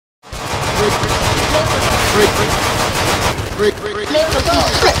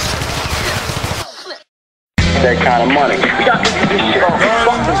That kind of money. We got to get this shit off the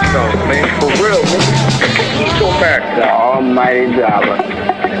fucking stove, man. For real, man. Keep your back. The almighty dollar.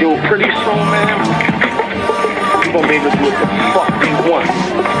 Yo, pretty soon, man, we gonna be able to do what the fuck we want.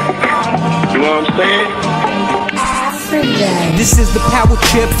 You know what I'm saying? This is the power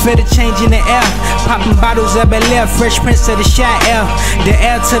trip, feel the change in the air. Popping bottles of Bel Air, Fresh Prince of the Shot Air. The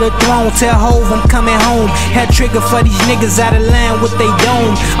heir to the throne, tell Hove I'm coming home. Head trigger for these niggas out of line with they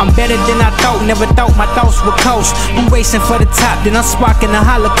dome. I'm better than I thought, never thought my thoughts would coast. I'm racing for the top, then I'm sparking the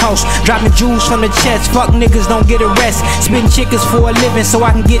Holocaust. Dropping jewels from the chest, fuck niggas don't get a rest. Spitting chickens for a living so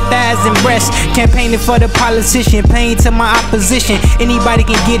I can get thighs and breasts. Campaigning for the politician, paying to my opposition. Anybody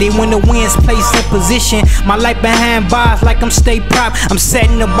can get it when the wind's placed in position. My life behind bars like I'm state prop. I'm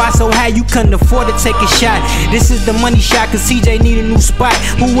setting the bar so high you couldn't afford to take a shot. This is the money shot cause CJ need a new spot.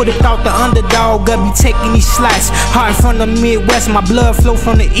 Who would've thought the underdog would be taking these slots? Hard from the Midwest, my blood flow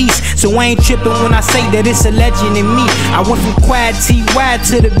from the East. So I ain't tripping when I say that it's a legend in me. I went from Quad T.Y.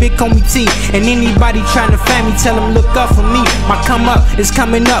 to the big homie T. And anybody trying to find me, tell them look up for me. My come up is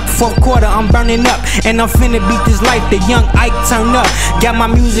coming up, fourth quarter I'm burning up. And I'm finna beat this life, the young Ike turn up. Got my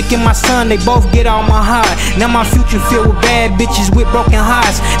music and my son, they both get all my heart. Now my future filled with bad bitches with broken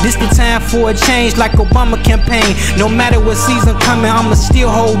hearts. This the time for a change like Obama campaign. No matter what season coming, I'ma still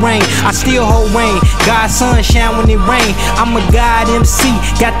hold rain. I still hold rain. God's sunshine when it rain. I'm a God MC,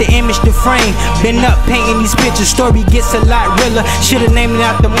 got the image to frame. Been up painting these pictures, story gets a lot realer. Should've named it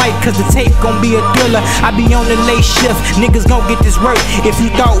out the mic cause the tape gon' be a thriller. I be on the late shift, niggas gon' get this work. If you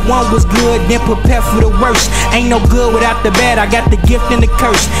thought one was good, then prepare for the worst. Ain't no good without the bad, I got the gift and the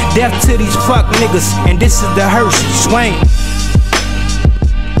curse. Death to these fuck niggas, and this is the hearse. Swain.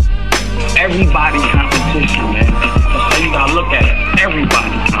 Everybody competition, man. That's how you gotta look at it.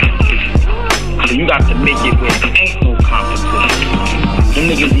 Everybody competition. So you got to make it where there ain't no competition. Them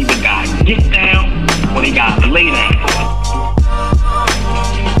niggas either gotta get down or they gotta lay down.